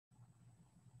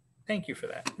Thank you for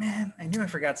that. Man, I knew I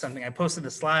forgot something. I posted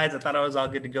the slides. I thought I was all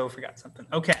good to go. Forgot something.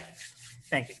 Okay.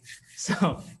 Thank you.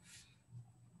 So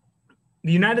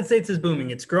the United States is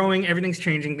booming. It's growing. Everything's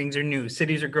changing. Things are new.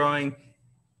 Cities are growing.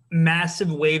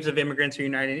 Massive waves of immigrants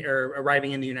are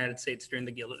arriving in the United States during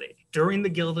the Gilded Age. During the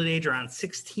Gilded Age, around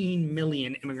 16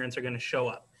 million immigrants are going to show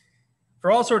up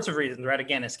for all sorts of reasons, right?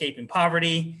 Again, escaping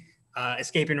poverty,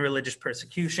 escaping religious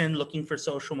persecution, looking for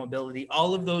social mobility.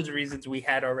 All of those reasons we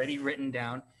had already written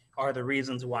down are the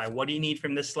reasons why. What do you need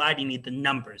from this slide? You need the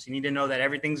numbers. You need to know that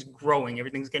everything's growing.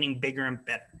 Everything's getting bigger and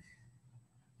better.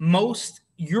 Most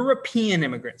European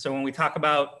immigrants, so when we talk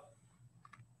about,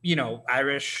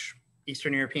 Irish,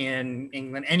 Eastern European,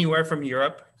 England, anywhere from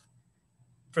Europe,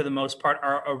 for the most part,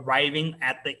 are arriving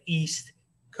at the East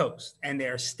Coast. And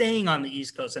they're staying on the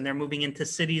East Coast, and they're moving into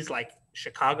cities like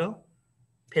Chicago,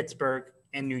 Pittsburgh,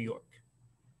 and New York.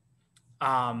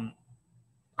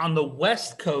 On the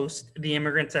West Coast, the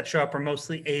immigrants that show up are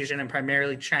mostly Asian and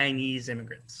primarily Chinese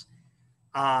immigrants.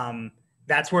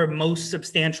 That's where most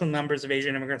substantial numbers of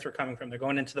Asian immigrants are coming from. They're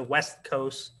going into the West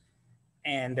Coast,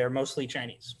 and they're mostly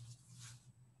Chinese.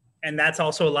 And that's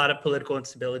also a lot of political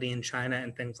instability in China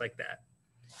and things like that.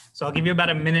 So I'll give you about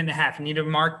a minute and a half. You need to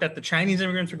mark that the Chinese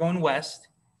immigrants are going west,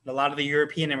 and a lot of the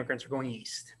European immigrants are going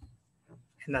east.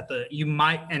 And that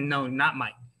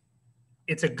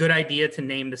it's a good idea to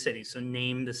name the cities. So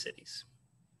name the cities.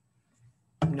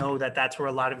 Know that that's where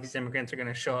a lot of these immigrants are going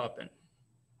to show up in.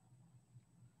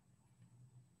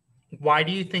 Why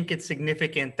do you think it's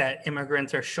significant that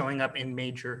immigrants are showing up in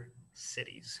major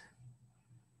cities?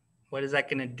 What is that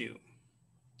going to do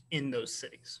in those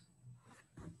cities?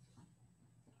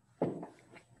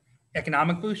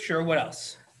 Economic boost, sure. What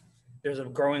else? There's a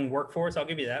growing workforce. I'll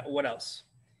give you that. What else?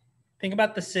 Think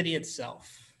about the city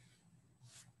itself.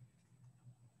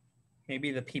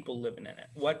 Maybe the people living in it.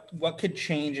 What could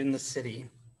change in the city?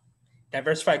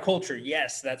 Diversified culture.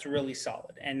 Yes, that's really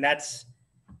solid. And that's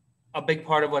a big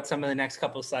part of what some of the next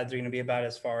couple of slides are going to be about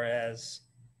as far as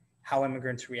how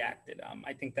immigrants reacted.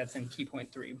 I think that's in key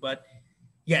point 3. But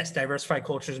yes, diversified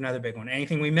culture is another big one.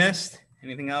 Anything we missed?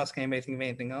 Anything else? Can anybody think of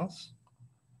anything else?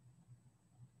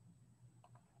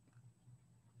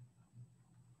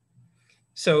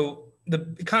 So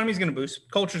the economy is going to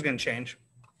boost. Culture is going to change.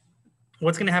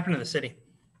 What's going to happen to the city?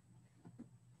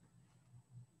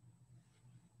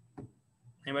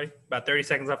 Anybody? About 30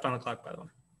 seconds left on the clock, by the way.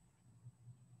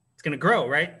 It's going to grow,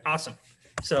 right? Awesome.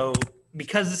 So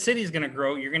because the city is going to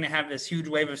grow, you're going to have this huge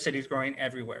wave of cities growing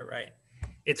everywhere, right?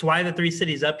 It's why the 3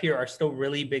 cities up here are still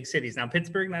really big cities. Now,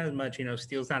 Pittsburgh, not as much,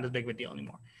 Steel's not as big of a deal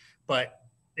anymore. But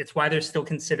it's why they're still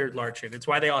considered large cities. It's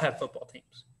why they all have football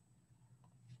teams.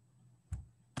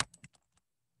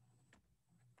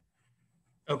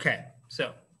 Okay,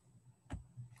 so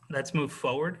let's move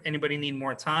forward. Anybody need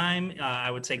more time?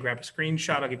 I would say grab a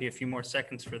screenshot. I'll give you a few more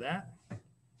seconds for that.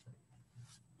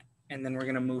 And then we're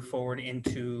going to move forward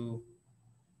into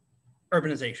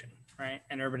urbanization, right?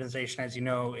 And urbanization, as you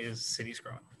know, is cities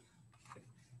growing.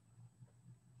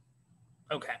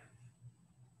 Okay.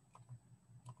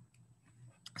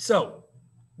 So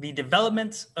the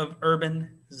development of urban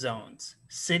zones.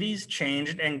 Cities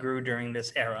changed and grew during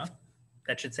this era,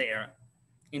 that should say era,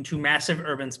 into massive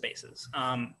urban spaces.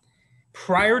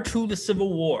 Prior to the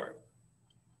Civil War,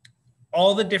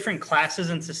 all the different classes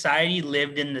in society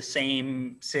lived in the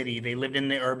same city. They lived in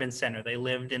the urban center. They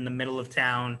lived in the middle of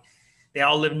town. They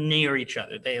all lived near each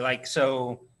other.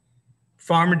 So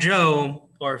Farmer Joe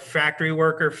or factory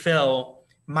worker Phil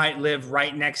might live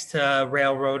right next to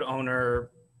railroad owner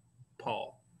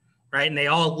Paul, right? And they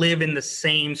all live in the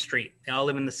same street. They all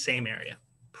live in the same area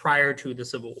prior to the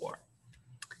Civil War.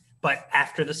 But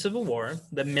after the Civil War,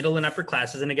 the middle and upper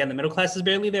classes, and again, the middle class is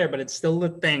barely there, but it's still a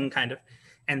thing kind of,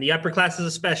 and the upper classes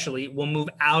especially will move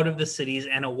out of the cities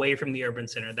and away from the urban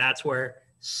center. That's where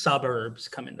suburbs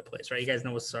come into place, right? You guys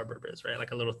know what suburb is, right?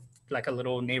 Like a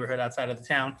little neighborhood outside of the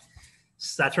town.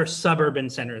 So that's where suburban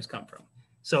centers come from.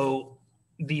 So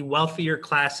the wealthier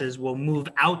classes will move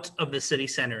out of the city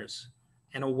centers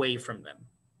and away from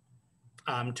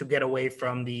them to get away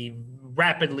from the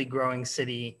rapidly growing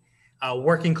city.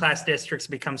 Working class districts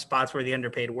become spots where the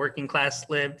underpaid working class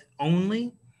lived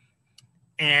only.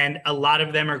 And a lot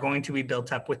of them are going to be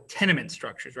built up with tenement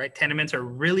structures, right? Tenements are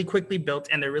really quickly built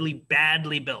and they're really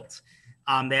badly built.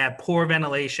 They have poor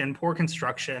ventilation, poor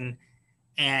construction,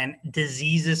 and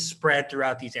diseases spread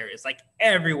throughout these areas, like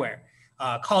everywhere.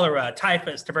 Cholera,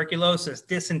 typhus, tuberculosis,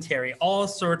 dysentery, all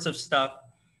sorts of stuff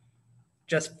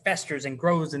just festers and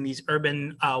grows in these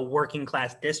urban working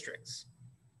class districts.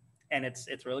 And it's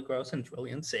really gross and it's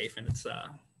really unsafe and it's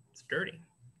dirty.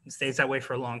 It stays that way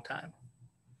for a long time.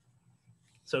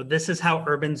 So this is how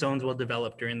urban zones will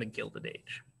develop during the Gilded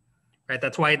Age, right?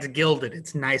 That's why it's gilded.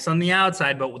 It's nice on the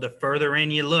outside, but the further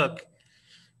in you look,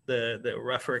 the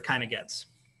rougher it kind of gets.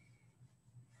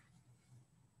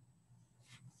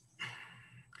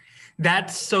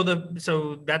 That's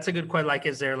that's a good question. Like,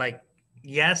 is there like,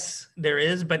 yes, there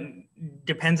is, but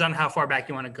depends on how far back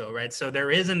you want to go, right? So there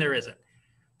is and there isn't.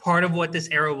 Part of what this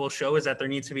era will show is that there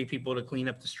needs to be people to clean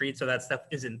up the streets, so that stuff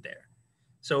isn't there.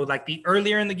 So like the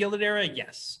earlier in the Gilded Era,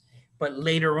 yes. But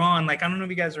later on, like, I don't know if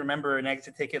you guys remember an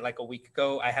exit ticket like a week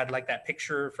ago, I had like that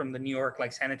picture from the New York,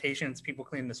 like sanitation, it's people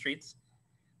cleaning the streets.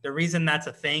 The reason that's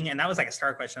a thing, and that was like a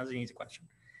star question, that was an easy question.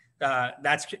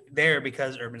 That's there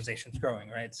because urbanization is growing,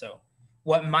 right? So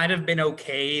what might have been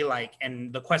okay, like,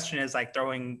 and the question is like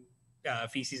throwing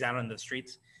feces out on the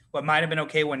streets. What might have been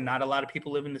okay when not a lot of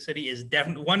people live in the city is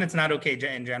definitely, one, it's not okay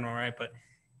in general, right? But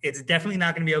it's definitely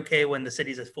not going to be okay when the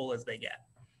city's as full as they get,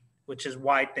 which is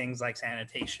why things like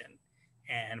sanitation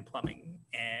and plumbing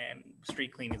and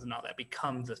street cleanings and all that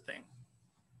becomes a thing.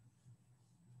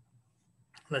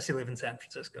 Unless you live in San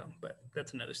Francisco, but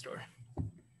that's another story.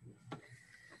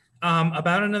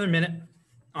 About another minute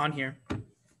on here,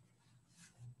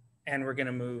 and we're going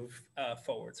to move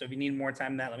forward. So if you need more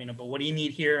time than that, let me know. But what do you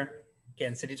need here?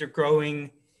 Again, cities are growing.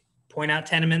 Point out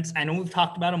tenements. I know we've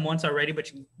talked about them once already,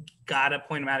 but you got to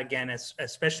point them out again,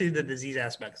 especially the disease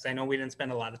aspect, because I know we didn't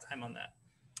spend a lot of time on that.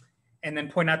 And then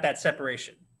point out that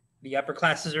separation. The upper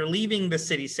classes are leaving the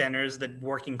city centers, the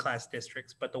working class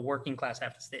districts, but the working class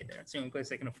have to stay there. It's the only place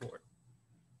they can afford.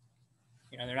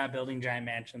 You know, they're not building giant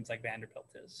mansions like Vanderbilt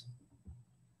is.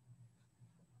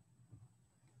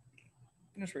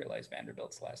 I just realized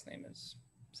Vanderbilt's last name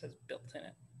says built in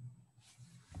it.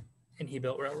 And he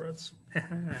built railroads.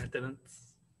 I didn't.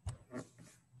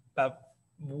 About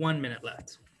 1 minute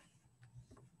left.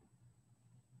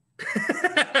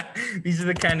 These are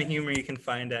the kind of humor you can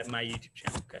find at my YouTube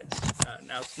channel,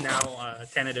 guys. Now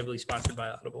tentatively sponsored by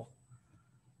Audible.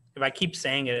 If I keep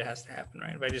saying it, it has to happen,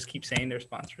 right? If I just keep saying they're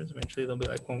sponsors, eventually they'll be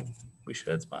like, well, we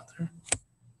should sponsor.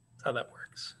 That's how that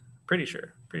works. Pretty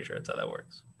sure that's how that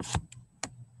works.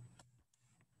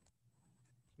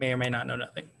 May or may not know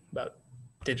nothing about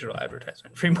digital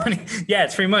advertisement. Free money. Yeah,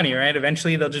 it's free money, right?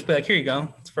 Eventually they'll just be like, here you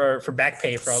go. It's for back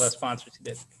pay for all those sponsors you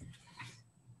did.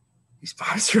 You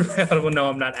sponsored by Audible? No,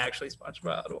 I'm not actually sponsored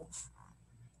by Audible.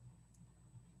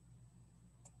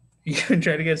 You can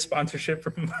try to get sponsorship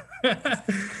from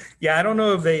yeah, I don't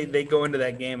know if they go into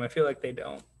that game. I feel like they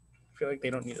don't. I feel like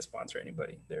they don't need to sponsor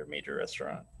anybody. They're a major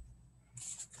restaurant.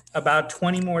 About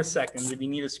 20 more seconds. If you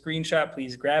need a screenshot,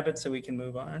 please grab it so we can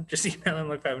move on. Just email them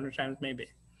like 500 times, maybe.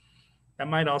 That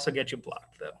might also get you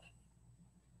blocked, though.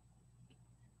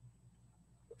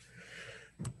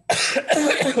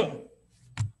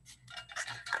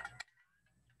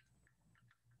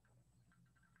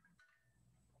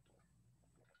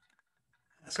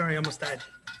 Sorry, I almost died.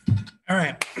 All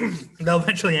right. They'll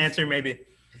eventually answer, maybe.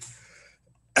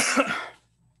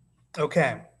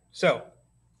 Okay. So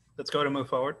let's go to move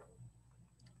forward.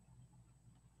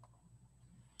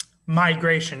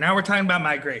 Migration. Now we're talking about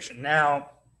migration. Now,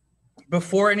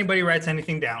 before anybody writes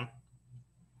anything down,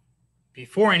 I'm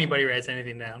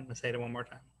going to say it one more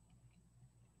time.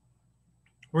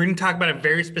 We're going to talk about a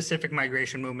very specific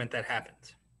migration movement that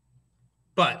happened.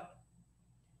 But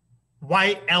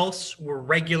why else were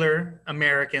regular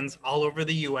Americans all over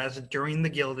the U.S. during the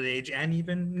Gilded Age, and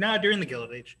even not during the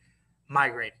Gilded Age,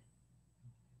 migrating?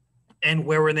 And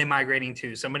where were they migrating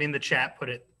to? Somebody in the chat put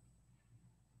it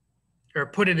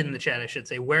in the chat, I should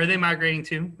say. Where are they migrating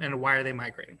to, and why are they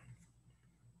migrating?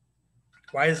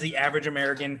 Why is the average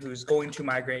American who's going to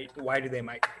migrate, why do they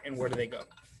migrate, and where do they go?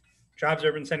 Jobs,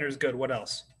 urban centers, good. What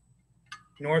else?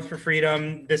 North for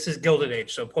freedom. This is Gilded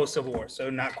Age, so post-Civil War, so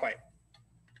not quite.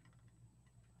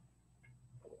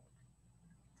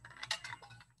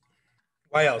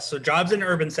 Why else? So jobs in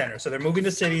urban centers. So they're moving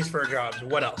to cities for jobs.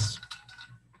 What else?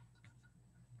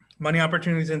 Money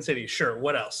opportunities in cities. Sure.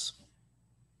 What else?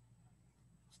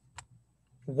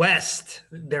 West.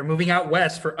 They're moving out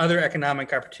west for other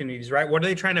economic opportunities, right? What are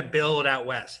they trying to build out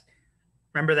west?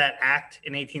 Remember that act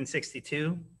in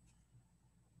 1862?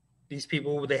 These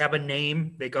people, they have a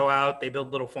name. They go out. They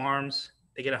build little farms.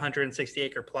 They get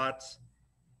 160-acre plots.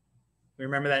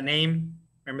 Remember that name?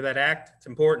 Remember that act? It's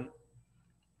important.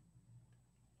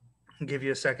 I'll give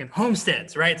you a second.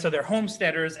 Homesteads, right? So they're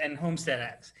homesteaders and homestead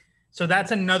acts. So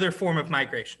that's another form of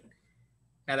migration.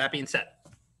 Now, that being said,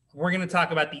 we're going to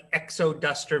talk about the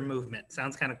exoduster movement.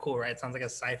 Sounds kind of cool, right? It sounds like a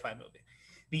sci-fi movie.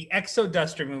 The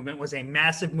exoduster movement was a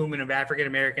massive movement of African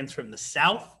Americans from the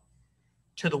South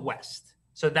to the West.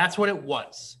 So that's what it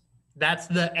was. That's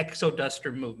the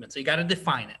exoduster movement. So you got to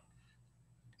define it.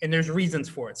 and there's reasons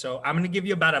for it. So I'm going to give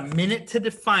you about a minute to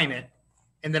define it,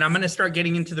 and then I'm going to start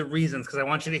getting into the reasons because I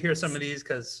want you to hear some of these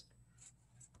because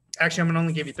actually I'm going to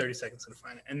only give you 30 seconds to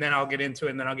define it, and then I'll get into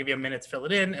it, and then I'll give you a minute to fill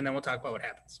it in, and then we'll talk about what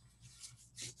happens.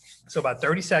 So about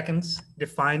 30 seconds,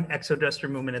 define exoduster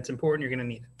movement. It's important. You're going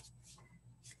to need it.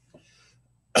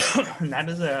 And that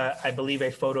is, I believe, a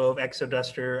photo of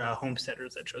exoduster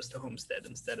homesteaders that chose to homestead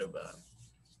instead of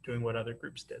doing what other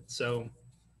groups did. So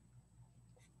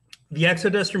the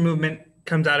exoduster movement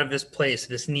comes out of this place,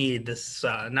 this need, this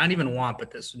not even want, but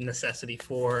this necessity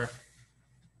for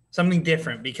something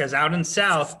different. Because out in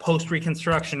South,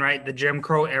 post-Reconstruction, right, the Jim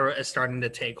Crow era is starting to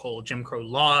take hold. Jim Crow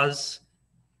laws,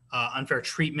 unfair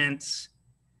treatments,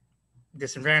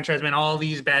 disenfranchisement, all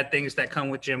these bad things that come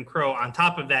with Jim Crow. On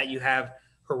top of that, you have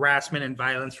harassment and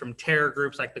violence from terror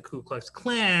groups like the Ku Klux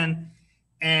Klan,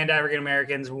 and African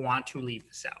Americans want to leave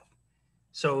the South.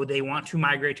 So they want to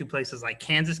migrate to places like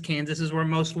Kansas. Kansas is where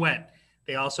most went.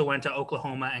 They also went to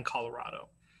Oklahoma and Colorado.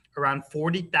 Around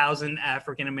 40,000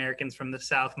 African Americans from the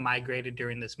South migrated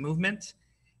during this movement.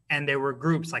 And there were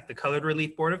groups like the Colored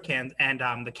Relief Board of Kansas and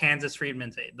the Kansas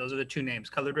Freedmen's Aid. Those are the two names,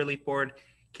 Colored Relief Board,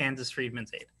 Kansas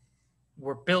Freedmen's Aid,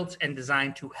 were built and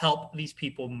designed to help these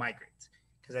people migrate.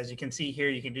 Because as you can see here,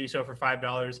 you can do so for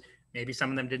 $5. Maybe some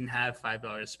of them didn't have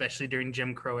 $5, especially during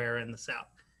Jim Crow era in the South.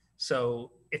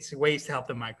 So it's ways to help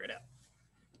them migrate out.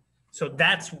 So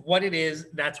that's what it is.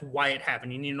 That's why it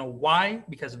happened. You need to know why,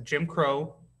 because of Jim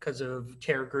Crow, because of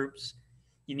terror groups.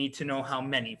 You need to know how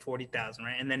many, 40,000,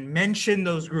 right? And then mention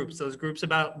those groups. Those groups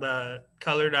about the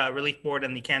Colored Relief Board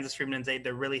and the Kansas Freedmen's Aid,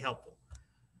 they're really helpful.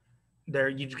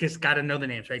 You just got to know the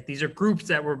names, right? These are groups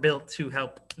that were built to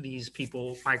help these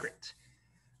people migrate.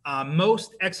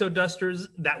 Most exodusters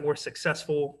that were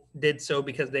successful did so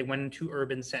because they went into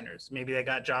urban centers. Maybe they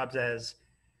got jobs as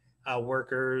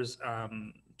workers,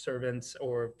 servants,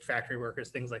 or factory workers,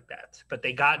 things like that. But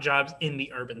they got jobs in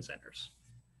the urban centers.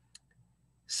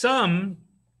 Some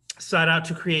sought out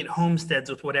to create homesteads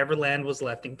with whatever land was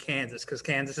left in Kansas, because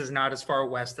Kansas is not as far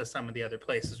west as some of the other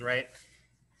places, right?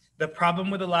 The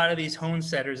problem with a lot of these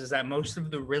homesteaders is that most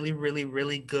of the really, really,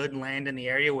 really good land in the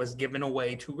area was given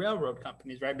away to railroad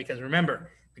companies, right? Because remember,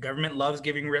 the government loves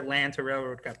giving land to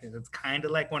railroad companies. It's kind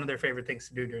of like one of their favorite things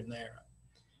to do during the era.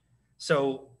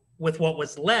 So with what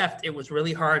was left, it was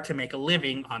really hard to make a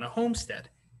living on a homestead.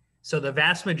 So the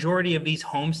vast majority of these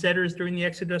homesteaders during the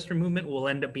exoduster movement will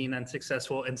end up being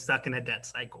unsuccessful and stuck in a debt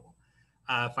cycle,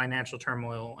 financial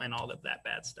turmoil, and all of that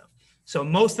bad stuff. So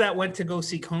most that went to go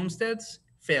seek homesteads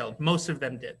failed. Most of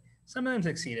them did. Some of them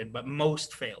succeeded, but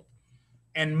most failed.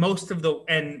 And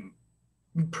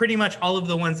pretty much all of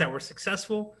the ones that were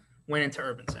successful went into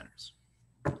urban centers.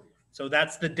 So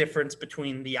that's the difference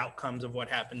between the outcomes of what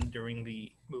happened during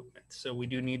the movement. So we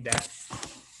do need that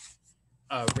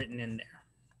written in there.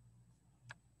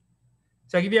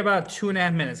 So I'll give you about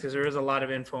 2.5 minutes because there is a lot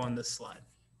of info on this slide.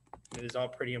 It is all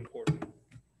pretty important.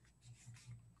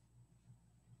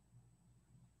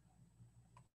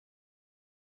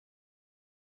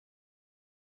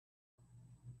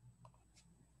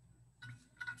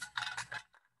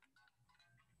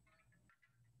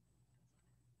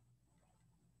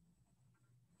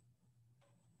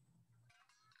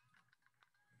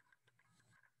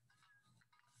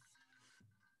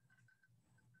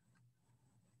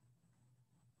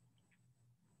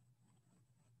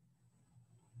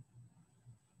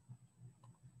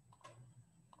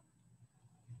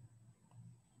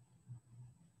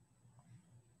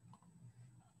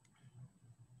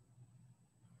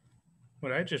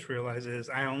 What I just realized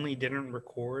is I only didn't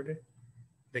record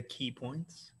the key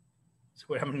points. So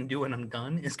what I'm going to do when I'm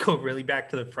done is go really back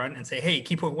to the front and say, hey,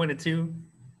 key point 1 and 2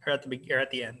 are at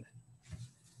the end.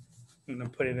 I'm going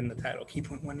to put it in the title. Key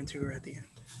point 1 and 2 are at the end.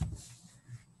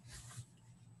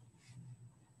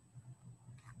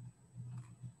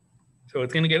 So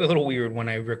it's going to get a little weird when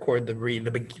I record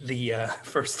the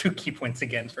first 2 key points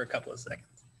again for a couple of seconds.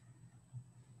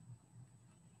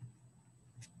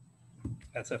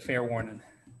 That's a fair warning.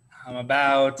 I'm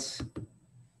about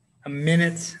a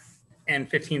minute and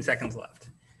 15 seconds left.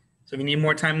 So if you need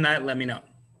more time than that, let me know.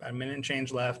 About a minute and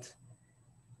change left.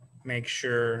 Make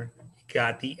sure you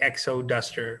got the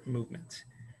exoduster movement.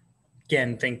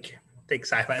 Again, think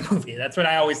sci-fi movie. That's what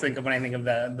I always think of when I think of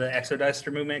the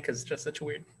exoduster movement, because it's just such a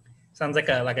weird. Sounds like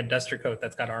a duster coat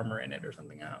that's got armor in it or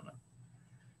something. I don't know.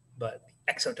 But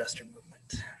the exoduster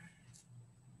movement.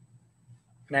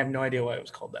 And I have no idea why it was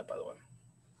called that, by the way.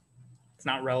 It's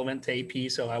not relevant to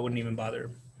AP, so I wouldn't even bother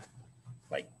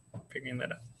figuring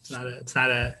that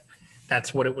out.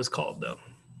 That's what it was called though.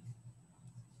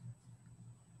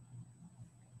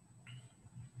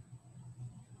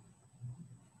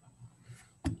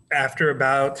 After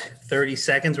about 30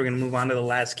 seconds, we're going to move on to the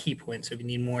last key point. So if you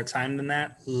need more time than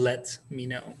that, let me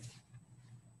know.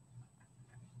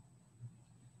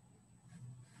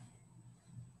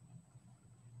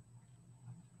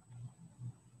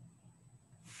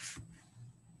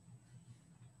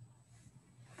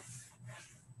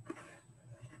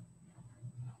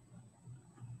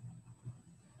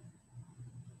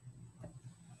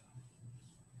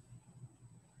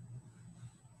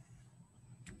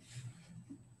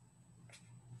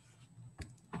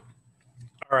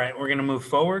 All right, we're going to move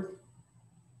forward.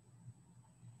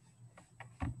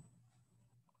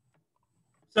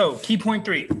 So key point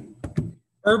 3,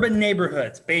 urban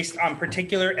neighborhoods based on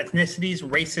particular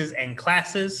ethnicities, races, and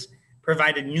classes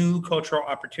provided new cultural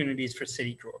opportunities for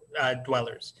city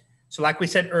dwellers. So like we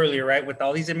said earlier, right, with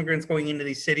all these immigrants going into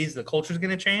these cities, the culture is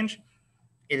going to change.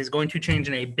 It is going to change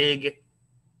in a big,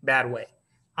 bad way.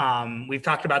 We've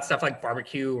talked about stuff like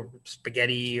barbecue or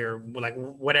spaghetti or like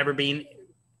whatever being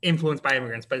influenced by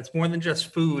immigrants, but it's more than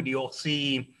just food. You'll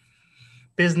see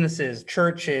businesses,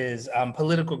 churches,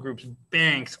 political groups,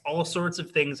 banks, all sorts of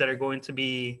things that are going to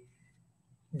be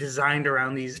designed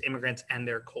around these immigrants and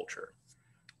their culture.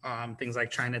 Things like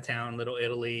Chinatown, Little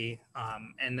Italy,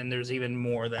 and then there's even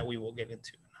more that we will get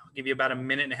into. I'll give you about a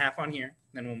minute and a half on here,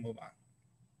 then we'll move on.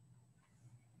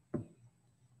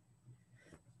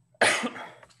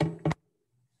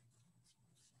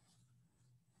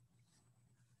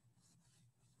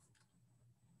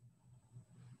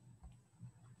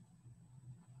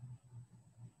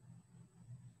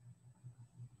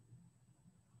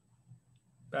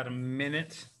 About a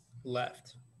minute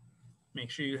left. Make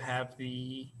sure you have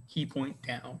the key point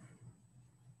down,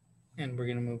 and we're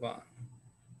going to move on.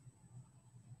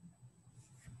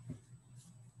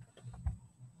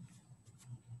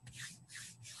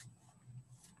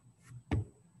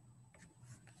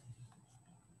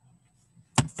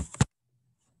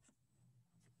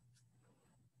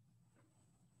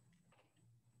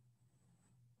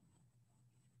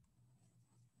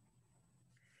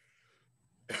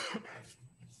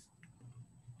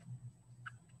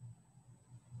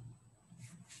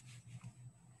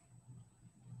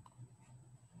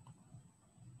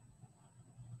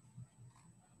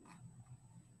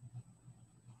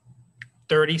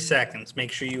 "30 seconds. Make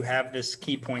sure you have this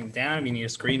key point down. If you need a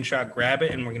screenshot, grab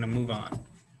it, and we're going to move on.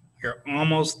 You're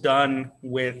almost done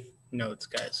with notes,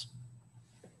 guys.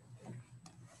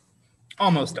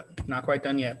 Almost done. Not quite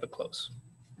done yet, but close.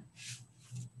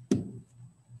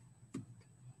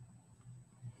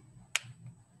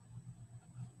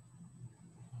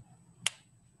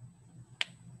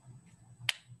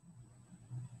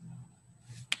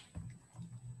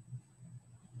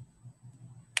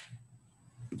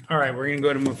 All right, we're going to go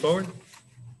ahead and move forward.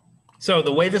 So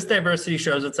the way this diversity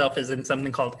shows itself is in something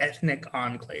called ethnic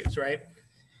enclaves, right?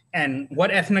 And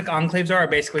what ethnic enclaves are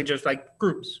basically just like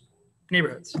groups,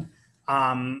 neighborhoods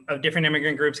of different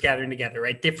immigrant groups gathering together,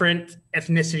 right? Different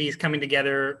ethnicities coming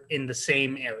together in the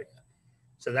same area.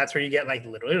 So that's where you get like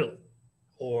Little Italy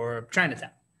or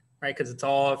Chinatown, right? Because it's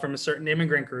all from a certain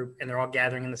immigrant group and they're all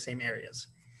gathering in the same areas.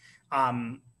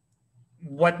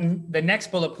 What the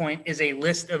next bullet point is a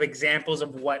list of examples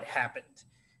of what happened.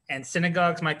 And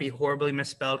synagogues might be horribly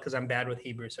misspelled because I'm bad with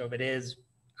Hebrew. So if it is,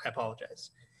 I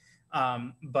apologize.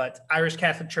 But Irish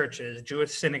Catholic churches,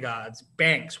 Jewish synagogues,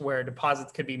 banks where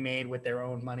deposits could be made with their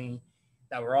own money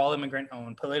that were all immigrant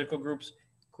owned, political groups,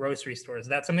 grocery stores.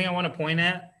 That's something I want to point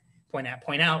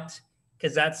out,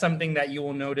 because that's something that you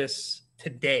will notice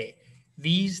today.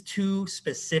 These two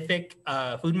specific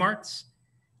food marts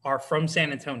are from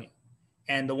San Antonio.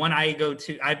 And the one I go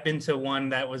to, I've been to one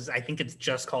that was, I think it's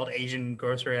just called Asian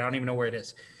Grocery. I don't even know where it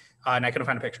is. And I couldn't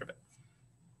find a picture of it.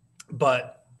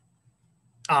 But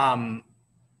my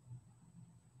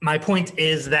point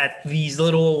is that these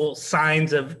little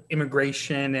signs of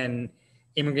immigration and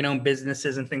immigrant-owned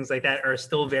businesses and things like that are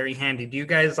still very handy. Do you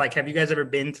guys, have you guys ever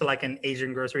been to like an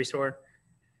Asian grocery store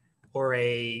or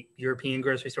a European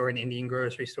grocery store, an Indian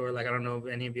grocery store? I don't know if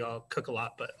any of y'all cook a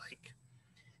lot, but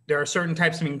there are certain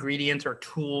types of ingredients or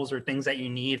tools or things that you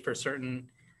need for certain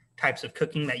types of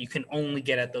cooking that you can only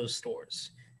get at those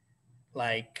stores.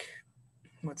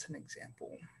 What's an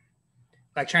example?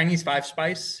 Like Chinese Five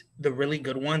Spice, the really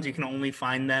good ones, you can only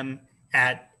find them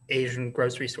at Asian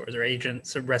grocery stores or Asian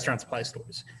restaurant supply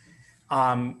stores.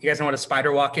 You guys know what a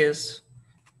spider wok is?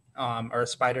 Or a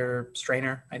spider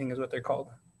strainer, I think is what they're called.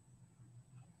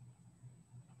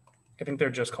 I think they're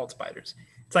just called spiders.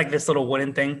 It's like this little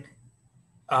wooden thing.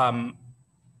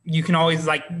 You can always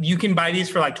you can buy these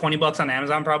for $20 on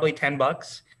Amazon, probably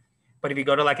 $10. But if you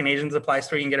go to an Asian supply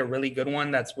store, you can get a really good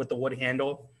one that's with the wood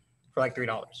handle for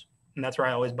 $3. And that's where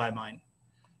I always buy mine.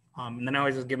 And then I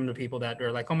always just give them to people that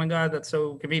are like, oh my God, that's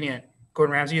so convenient.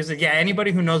 Gordon Ramsay uses it. Yeah,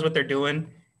 anybody who knows what they're doing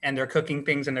and they're cooking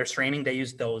things and they're straining, they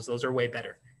use those. Those are way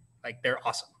better. Like, they're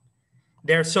awesome.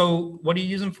 So what do you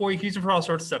use them for? You can use them for all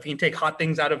sorts of stuff. You can take hot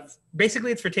things out of,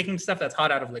 basically it's for taking stuff that's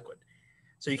hot out of liquid.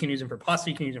 So you can use them for pasta,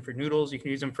 you can use them for noodles, you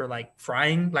can use them for like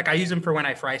frying. Like, I use them for when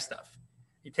I fry stuff.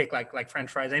 You take like French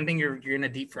fries, anything you're in a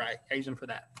deep fry, I use them for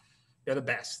that. They're the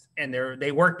best. And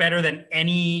they work better than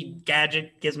any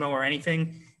gadget, gizmo, or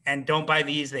anything. And don't buy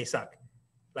these, they suck.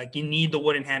 Like, you need the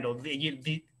wooden handle.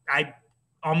 I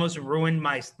almost ruined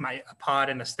my pot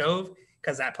and a stove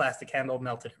because that plastic handle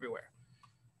melted everywhere.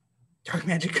 Dark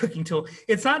magic cooking tool.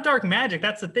 It's not dark magic.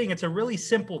 That's the thing. It's a really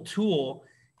simple tool.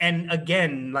 And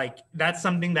again, like, that's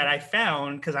something that I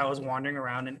found because I was wandering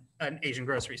around in an Asian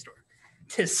grocery store.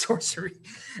 Tis sorcery.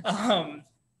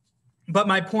 But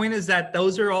my point is that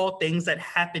those are all things that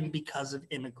happen because of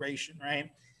immigration, right?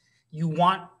 You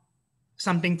want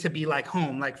something to be like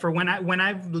home. Like, for when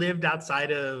I've lived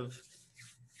outside of,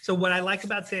 so what I like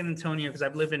about San Antonio, because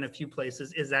I've lived in a few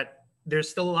places, is that there's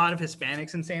still a lot of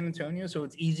Hispanics in San Antonio. So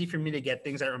it's easy for me to get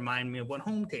things that remind me of what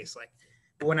home tastes like.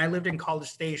 But when I lived in College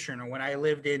Station, or when I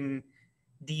lived in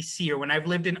DC, or when I've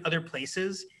lived in other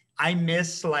places, I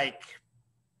miss like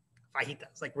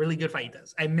fajitas, like really good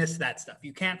fajitas. I miss that stuff.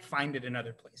 You can't find it in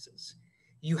other places.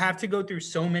 You have to go through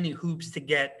so many hoops to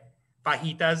get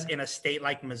fajitas in a state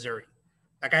like Missouri.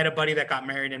 Like, I had a buddy that got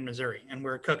married in Missouri, and we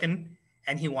were cooking,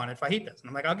 and he wanted fajitas. And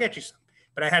I'm like, I'll get you some.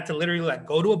 But I had to literally like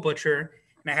go to a butcher,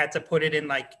 and I had to put it in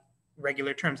like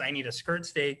regular terms. I need a skirt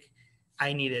steak.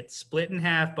 I need it split in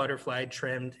half, butterfly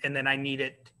trimmed, and then I need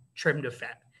it trimmed to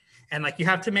fat. And like, you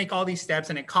have to make all these steps,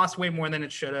 and it costs way more than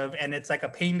it should have. And it's like a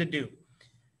pain to do.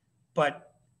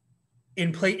 But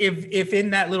if in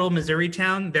that little Missouri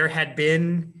town, there had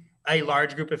been a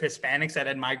large group of Hispanics that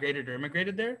had migrated or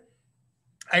immigrated there,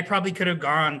 I probably could have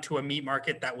gone to a meat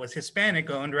market that was Hispanic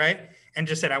owned, right? And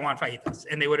just said, I want fajitas.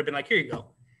 And they would have been like, here you go,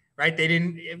 right? They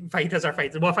didn't, fajitas are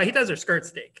fajitas. Well, fajitas are skirt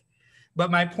steak. But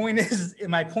my point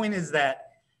is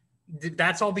that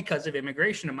that's all because of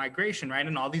immigration and migration, right?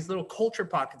 And all these little culture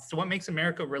pockets to what makes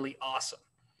America really awesome.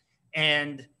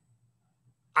 And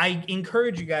I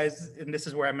encourage you guys, and this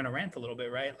is where I'm going to rant a little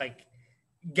bit, right? Like,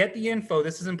 get the info.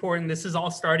 This is important. This is all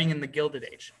starting in the Gilded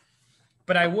Age.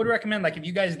 But I would recommend, like, if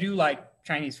you guys do like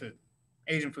Chinese food,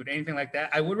 Asian food, anything like that,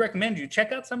 I would recommend you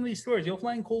check out some of these stores. You'll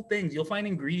find cool things. You'll find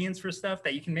ingredients for stuff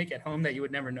that you can make at home that you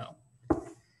would never know.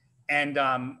 And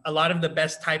a lot of the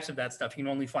best types of that stuff you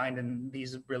can only find in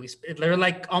these really, they're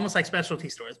like almost like specialty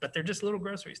stores, but they're just little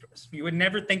grocery stores. You would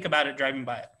never think about it driving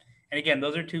by it. And again,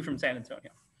 those are two from San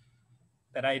Antonio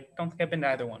that I don't think I've been to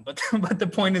either one, but the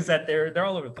point is that they're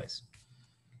all over the place.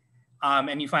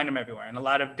 And you find them everywhere, and a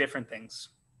lot of different things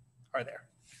are there.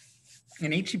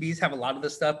 And HEBs have a lot of the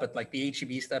stuff, but like the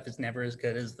HEB stuff is never as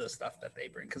good as the stuff that they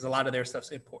bring, because a lot of their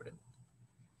stuff's imported.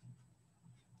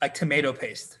 Like tomato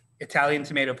paste. Italian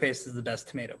tomato paste is the best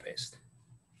tomato paste.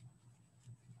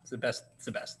 It's the best. It's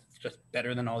the best. It's just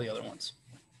better than all the other ones.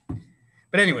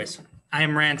 But anyways, I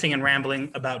am ranting and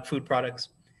rambling about food products.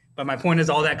 But my point is,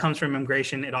 all that comes from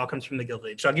immigration. It all comes from the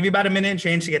Gilded Age. So I'll give you about a minute and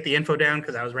change to get the info down,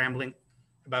 because I was rambling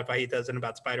about fajitas and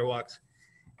about spider walks.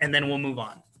 And then we'll move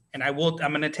on. And I'm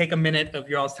going to take a minute of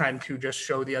y'all's time to just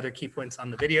show the other key points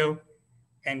on the video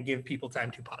and give people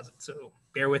time to pause it. So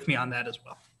bear with me on that as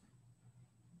well.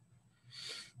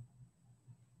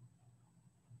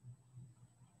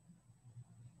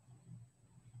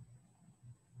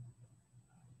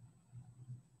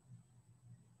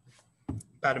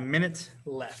 About a minute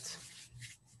left.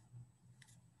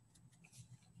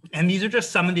 And these are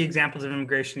just some of the examples of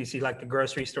immigration you see, like the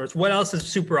grocery stores. What else is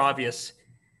super obvious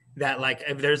that, like,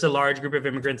 if there's a large group of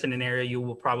immigrants in an area, you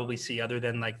will probably see, other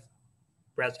than like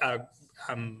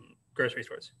grocery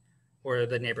stores or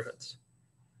the neighborhoods?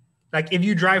 Like, if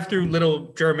you drive through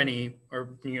little Germany,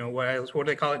 or, you know, what do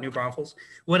they call it? New Braunfels.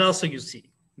 What else will you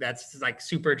see that's like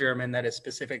super German, that is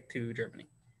specific to Germany?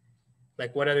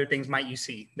 Like, what other things might you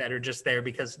see that are just there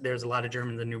because there's a lot of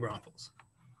Germans in New Braunfels?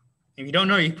 If you don't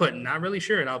know, you put not really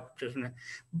sure, and I'll just,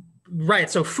 right.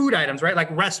 So food items, right?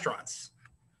 Like restaurants,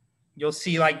 you'll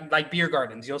see like beer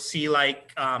gardens, you'll see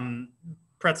like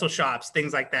pretzel shops,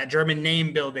 things like that. German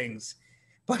name buildings,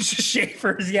 bunch of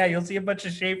Schaefers. Yeah, you'll see a bunch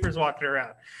of Schaefers walking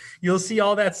around. You'll see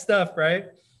all that stuff, right?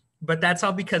 But that's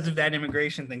all because of that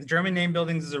immigration thing. German name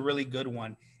buildings is a really good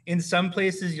one. In some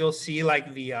places, you'll see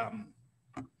like the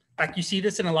like you see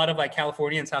this in a lot of like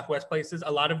California and Southwest places.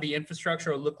 A lot of the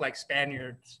infrastructure will look like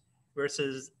Spaniards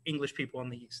versus English people in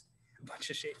the East. A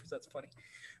bunch of Schaefers, that's funny.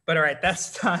 But all right,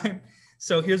 that's time.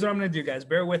 So here's what I'm gonna do, guys.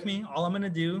 Bear with me. All I'm gonna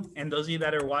do, and those of you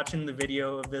that are watching the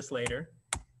video of this later,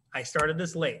 I started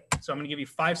this late. So I'm going to give you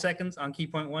 5 seconds on key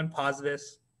point 1. Pause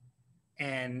this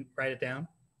and write it down.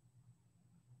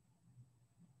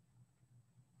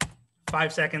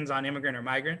 5 seconds on immigrant or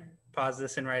migrant. Pause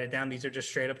this and write it down. These are just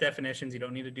straight up definitions. You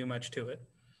don't need to do much to it.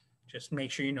 Just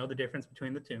make sure you know the difference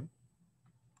between the two.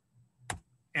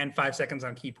 And 5 seconds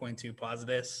on key point 2. Pause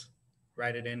this,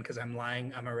 write it in, because I'm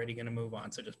lying. I'm already going to move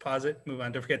on. So just pause it, move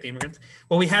on. Don't forget the immigrants.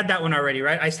 Well, we had that one already,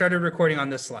 right? I started recording on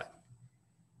this slide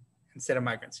instead of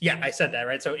migrants. Yeah, I said that,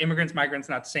 right? So immigrants, migrants,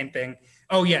 not the same thing.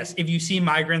 Oh, yes. If you see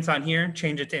migrants on here,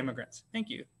 change it to immigrants. Thank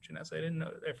you, Janessa. I didn't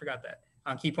know. I forgot that.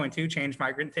 On key point 2, change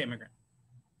migrant to immigrant.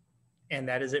 And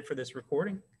that is it for this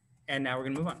recording. And now we're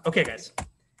going to move on. Okay, guys.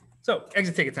 So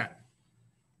exit ticket time.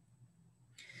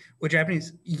 With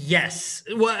Japanese? Yes.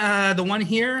 Well, the one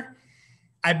here,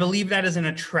 I believe that is an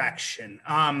attraction.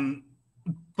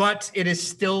 But it is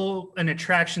still an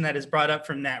attraction that is brought up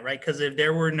from that, right? Because if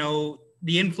there were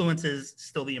the influence is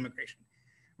still the immigration,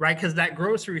 right? Because that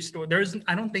grocery store,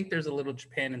 I don't think there's a Little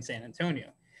Japan in San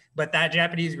Antonio, but that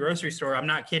Japanese grocery store, I'm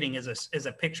not kidding, is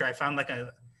a picture. I found like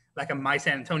a My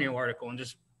San Antonio article and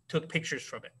just took pictures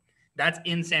from it. That's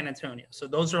in San Antonio. So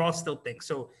those are all still things.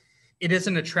 So it is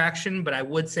an attraction, but I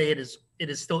would say it is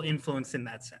still influenced in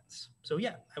that sense. So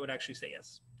yeah, I would actually say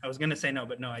yes. I was going to say no,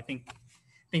 but no, I think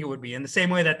it would be in the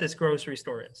same way that this grocery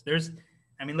store is.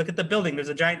 Look at the building. There's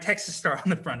a giant Texas star on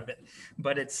the front of it,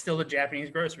 but it's still a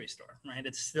Japanese grocery store, right?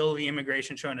 It's still the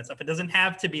immigration showing itself. It doesn't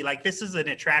have to be like, this is an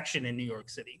attraction in New York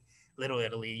City, Little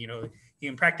Italy. You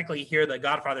can practically hear the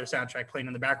Godfather soundtrack playing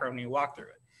in the background when you walk through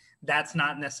it. That's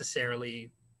not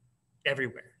necessarily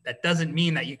everywhere. That doesn't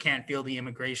mean that you can't feel the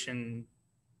immigration,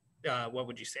 what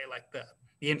would you say, like the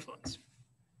influence.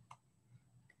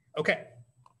 Okay,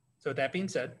 so with that being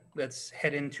said, let's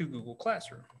head into Google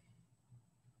Classroom.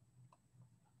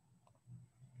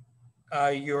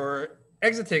 Your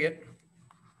exit ticket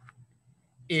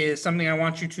is something I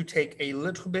want you to take a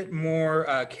little bit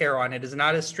more care on. It is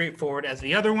not as straightforward as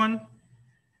the other one.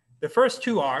 The first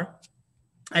two are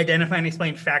identify and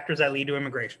explain factors that lead to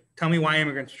immigration. Tell me why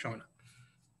immigrants are showing up.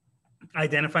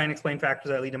 Identify and explain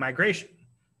factors that lead to migration.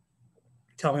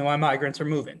 Tell me why migrants are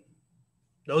moving.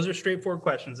 Those are straightforward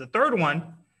questions. The third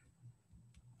one,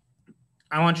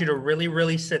 I want you to really,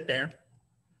 really sit there.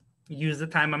 Use the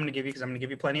time I'm going to give you, because I'm going to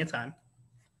give you plenty of time,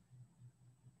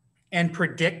 and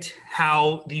predict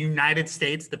how the United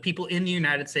States, the people in the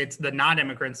United States, the not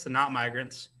immigrants, the not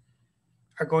migrants,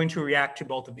 are going to react to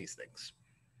both of these things.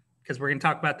 Because we're going to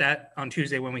talk about that on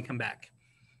Tuesday when we come back.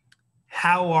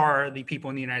 How are the people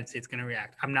in the United States going to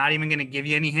react? I'm not even going to give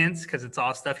you any hints, because it's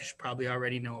all stuff you should probably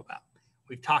already know about.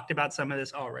 We've talked about some of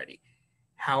this already.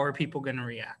 How are people going to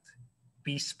react?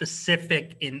 Be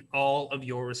specific in all of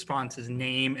your responses.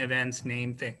 Name events,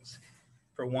 name things.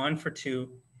 For 1, for 2.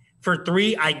 For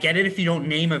 3, I get it if you don't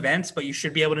name events, but you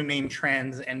should be able to name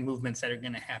trends and movements that are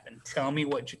going to happen. Tell me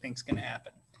what you think is going to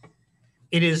happen.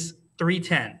 It is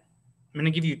 3:10. I'm going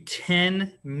to give you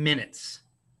 10 minutes.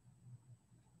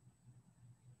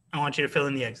 I want you to fill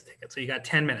in the exit ticket. So you got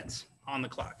 10 minutes on the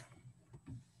clock.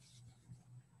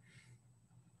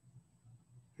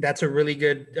 That's a really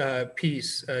good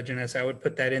piece, Janessa. I would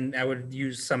put that in. I would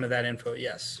use some of that info.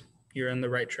 Yes, you're on the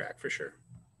right track for sure.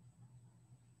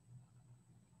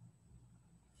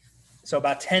 So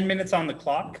about 10 minutes on the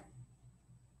clock.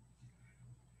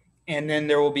 And then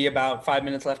there will be about 5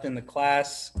 minutes left in the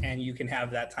class, and you can have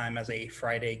that time as a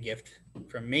Friday gift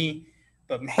from me.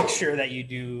 But make sure that you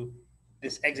do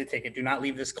this exit ticket. Do not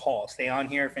leave this call. Stay on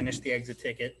here, finish the exit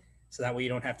ticket, so that way you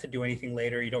don't have to do anything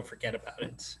later. You don't forget about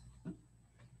it.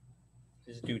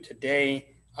 Is due today.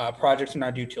 Projects are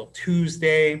not due till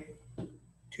Tuesday.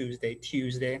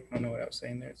 Tuesday. I don't know what I was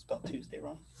saying there. It's spelled Tuesday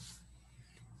wrong.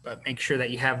 But make sure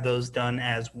that you have those done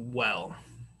as well.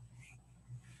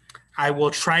 I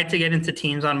will try to get into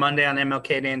Teams on Monday on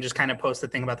MLK Day and just kind of post the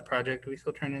thing about the project. Do we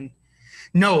still turn in?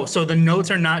 No, so the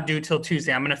notes are not due till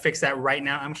Tuesday. I'm going to fix that right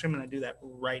now. I'm going to do that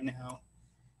right now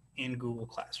in Google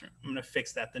Classroom. I'm going to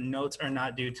fix that. The notes are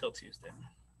not due till Tuesday.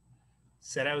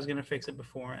 Said I was going to fix it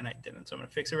before, and I didn't. So I'm going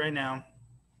to fix it right now.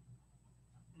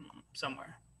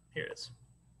 Somewhere. Here it is.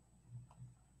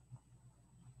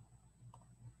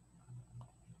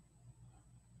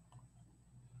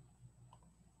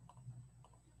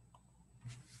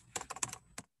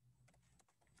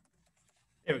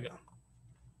 There we go.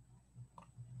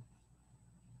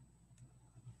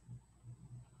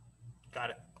 Got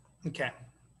it. Okay.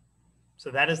 So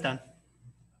that is done.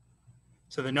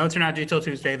 So the notes are not due till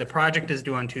Tuesday. The project is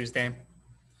due on Tuesday.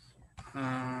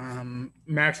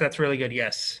 Max, that's really good.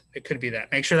 Yes, it could be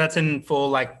that. Make sure that's in full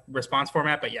like response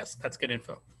format, but yes, that's good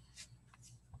info.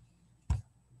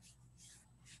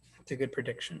 It's a good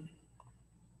prediction.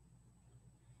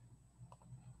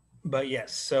 But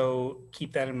yes, so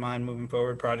keep that in mind moving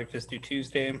forward. Project is due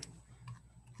Tuesday.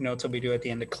 Notes will be due at the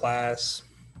end of class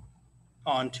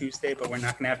on Tuesday, but we're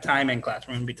not going to have time in class.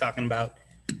 We're going to be talking about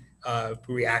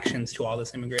reactions to all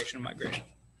this immigration and migration.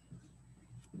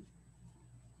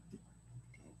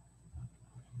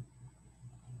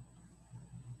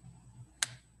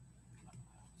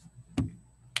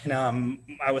 And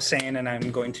I was saying, and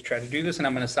I'm going to try to do this, and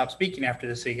I'm going to stop speaking after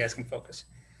this so you guys can focus.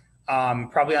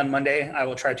 Probably on Monday, I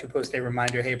will try to post a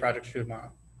reminder, hey, project's due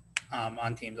tomorrow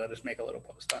on Teams. I'll just make a little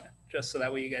post on it, just so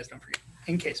that way you guys don't forget,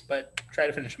 in case, but try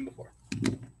to finish them before.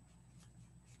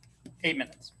 8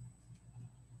 minutes.